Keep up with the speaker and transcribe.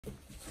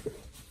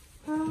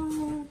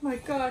Oh my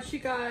gosh, you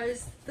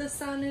guys, the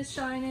sun is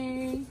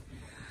shining.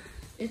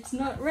 It's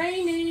not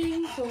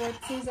raining for what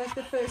seems like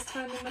the first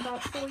time in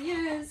about 4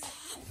 years.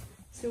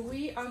 So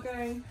we are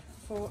going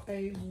for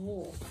a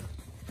walk.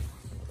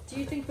 Do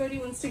you think Birdie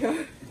wants to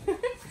go?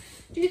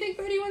 Do you think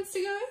Birdie wants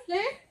to go?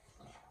 No?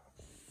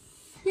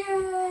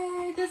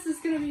 Yay, this is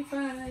gonna be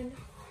fun.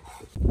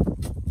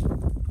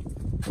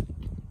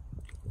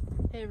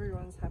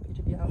 Everyone's happy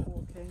to be out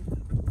walking.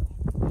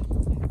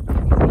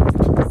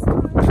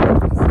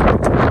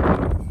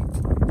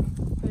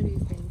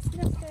 Birdie's been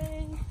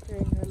sniffing,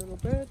 doing her little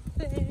bird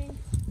thing.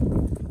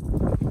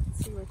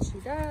 Let's see what she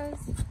does.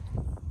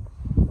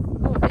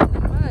 Oh, in the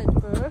mud,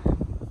 bro.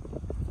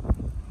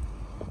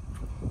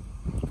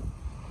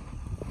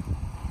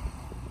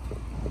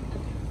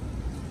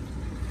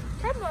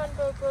 Come on,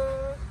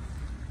 Bobo.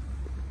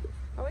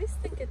 I always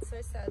think it's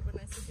so sad when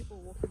I see people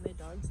walking their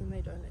dogs and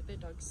they don't let their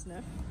dogs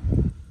sniff.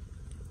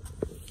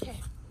 Okay,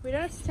 we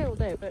don't have to stay all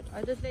day, but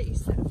I did let you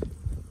sniff.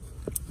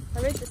 I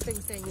read this thing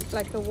saying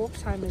like the walk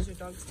time is your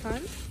dog's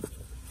time.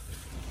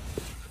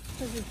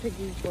 This is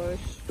Piggy's bush.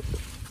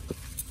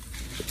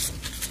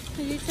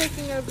 Are you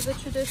taking over the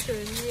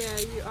tradition? Yeah,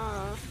 you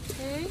are.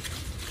 Okay.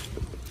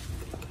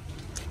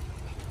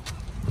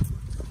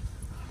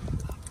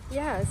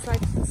 Yeah, it's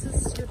like this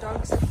is your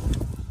dog's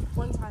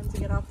one time to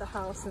get out the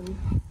house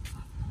and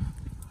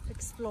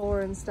explore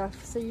and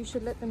stuff. So you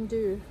should let them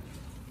do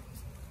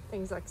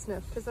things like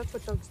sniff, because that's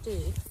what dogs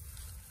do.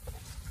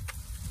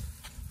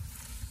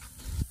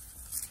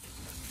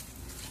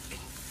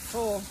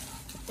 Or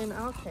in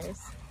our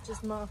case,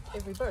 just marked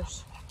every bush.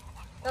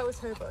 That was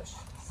her bush,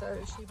 so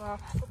she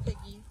marked for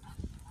Piggy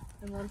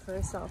and one for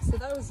herself. So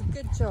that was a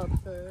good job,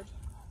 Bird.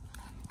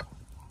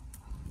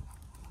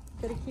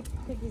 Gotta keep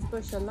Piggy's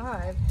bush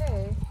alive.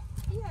 Hey,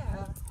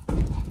 yeah,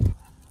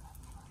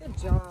 good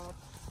job.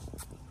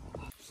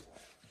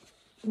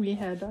 We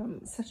had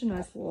such a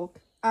nice walk.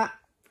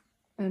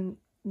 And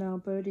now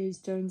Birdie's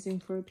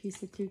jonesing for a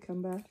piece of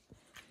cucumber.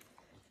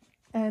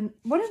 And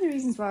one of the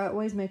reasons why I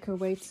always make her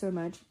wait so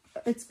much,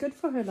 it's good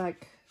for her,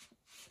 like,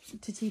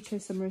 to teach her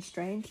some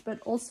restraint, but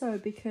also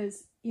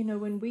because, you know,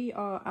 when we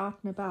are out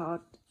and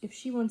about, if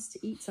she wants to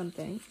eat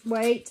something,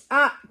 wait,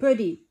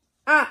 Birdie,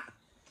 I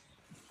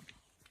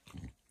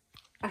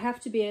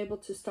have to be able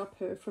to stop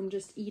her from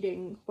just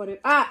eating whatever,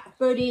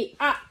 Birdie,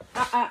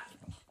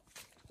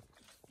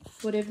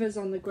 whatever's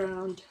on the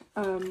ground.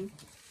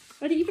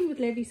 But even with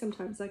Levy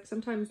sometimes, like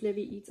sometimes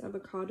Levy eats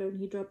avocado and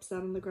he drops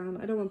that on the ground.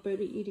 I don't want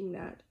Birdie eating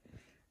that.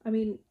 I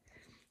mean,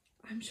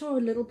 I'm sure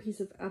a little piece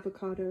of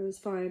avocado is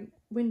fine.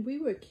 When we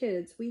were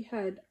kids, we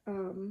had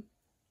 3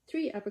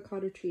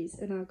 avocado trees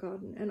in our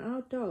garden, and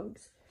our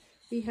dogs,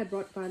 we had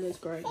Rottweilers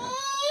growing up.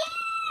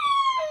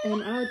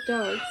 And our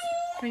dogs,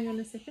 hang on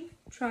a second,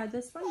 try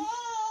this one.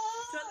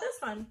 Try this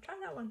one, try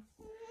that one.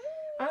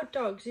 Our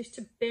dogs used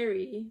to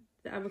bury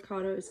the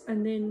avocados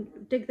and then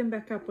dig them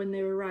back up when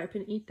they were ripe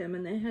and eat them,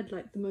 and they had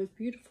like the most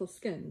beautiful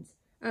skins.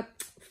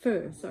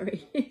 Fur,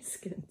 sorry,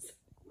 skins.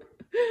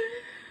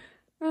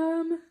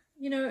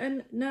 You know,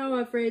 and now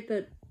I've read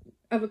that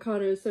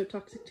avocado is so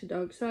toxic to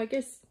dogs, so I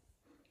guess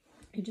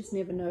you just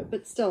never know.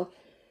 But still,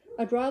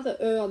 I'd rather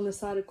err on the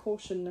side of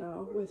caution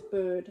now with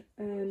Bird.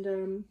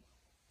 And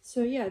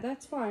so yeah,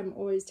 that's why I'm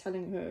always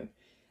telling her.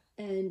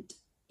 And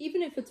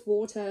even if it's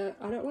water,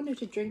 I don't want her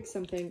to drink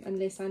something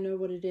unless I know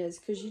what it is,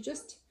 because you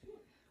just,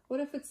 what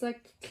if it's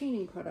like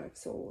cleaning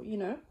products, or, you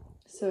know?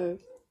 So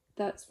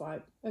that's why.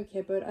 Okay,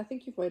 Bird, I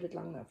think you've waited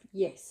long enough.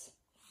 Yes.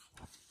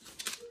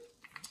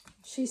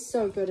 She's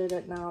so good at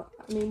it now.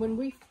 I mean,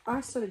 when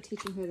I started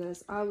teaching her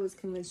this, I was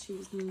convinced she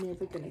was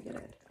never going to get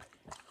it.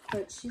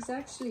 But she's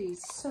actually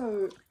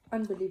so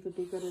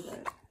unbelievably good at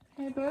it.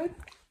 Hey, Bird,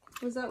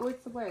 was that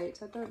worth the wait?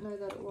 I don't know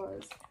that it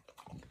was.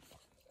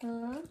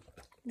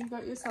 You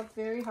got yourself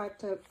very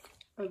hyped up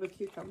over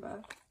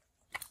cucumber.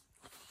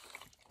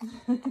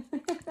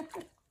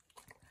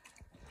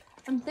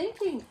 I'm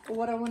thinking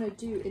what I want to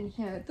do in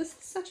here. This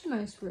is such a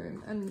nice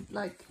room. And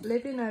like,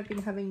 Levy and I have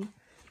been having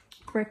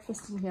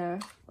breakfast in here,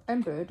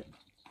 and Bird,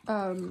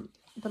 the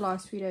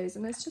last few days,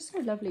 and it's just so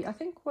lovely. I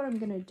think what I'm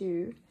going to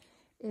do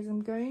is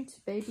I'm going to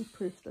baby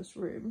proof this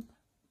room,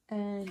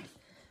 and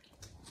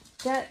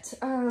that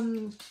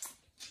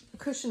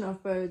cushion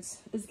of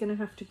Bird's is going to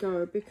have to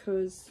go,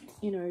 because,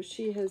 you know,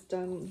 she has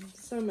done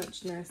so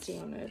much nasty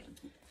on it,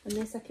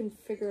 unless I can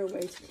figure a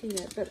way to clean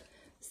it. But I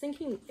was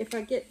thinking if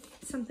I get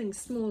something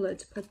smaller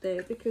to put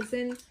there, because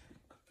then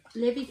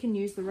Levy can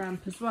use the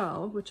ramp as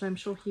well, which I'm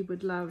sure he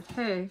would love.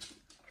 Hey,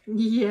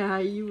 yeah,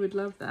 you would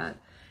love that.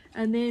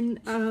 And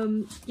then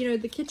you know,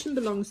 the kitchen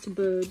belongs to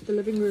Bird, the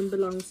living room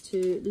belongs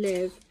to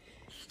Lev,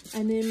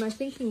 and then my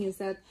thinking is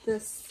that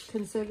this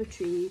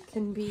conservatory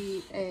can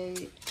be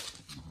a,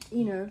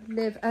 you know,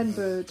 Lev and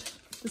Bird.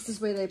 This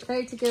is where they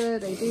play together,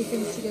 they do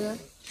things together.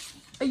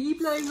 Are you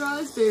playing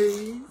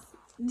raspberries?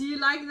 Do you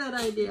like that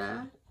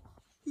idea?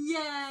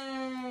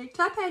 Yay!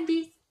 Clap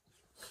handies!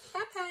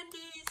 Clap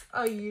handies!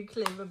 Oh, you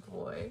clever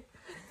boy.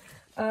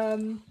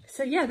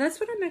 So yeah, that's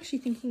what I'm actually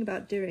thinking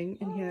about doing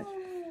in here.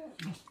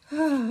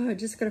 Oh, I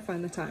just gotta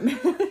find the time.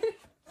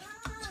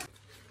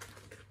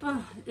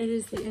 Oh, it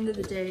is the end of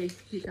the day,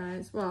 you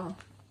guys. Well,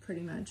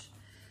 pretty much.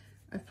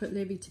 I've put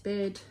Levy to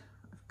bed.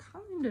 I've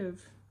kind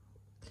of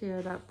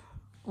cleared up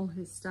all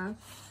his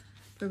stuff.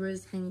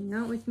 Bobo's hanging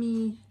out with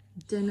me.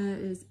 Dinner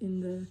is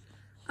in the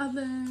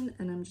oven,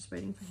 and I'm just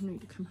waiting for Henry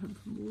to come home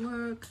from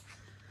work.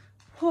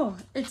 Oh,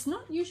 it's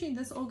not usually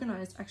this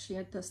organized actually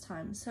at this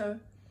time, so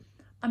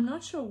I'm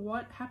not sure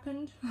what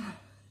happened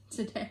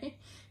today.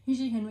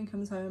 Usually Henry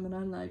comes home and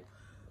I'm like,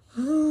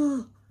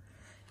 oh,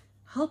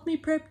 help me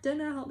prep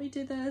dinner, help me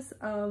do this.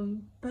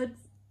 But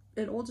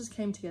it all just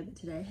came together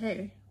today.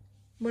 Hey,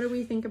 what do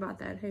we think about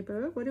that? Hey,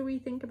 Bo, what do we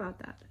think about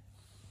that?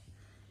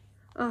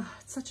 Oh,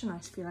 it's such a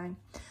nice feeling.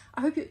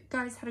 I hope you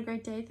guys had a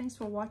great day. Thanks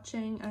for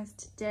watching us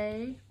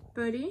today.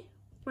 Birdie,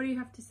 what do you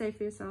have to say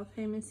for yourself?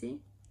 Hey, Missy,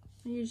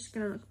 are you just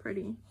gonna look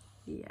pretty?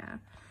 Yeah.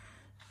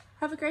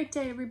 Have a great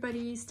day,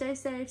 everybody. Stay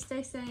safe,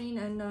 stay sane,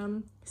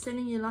 and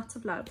sending you lots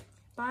of love.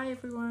 Bye,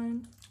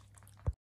 everyone.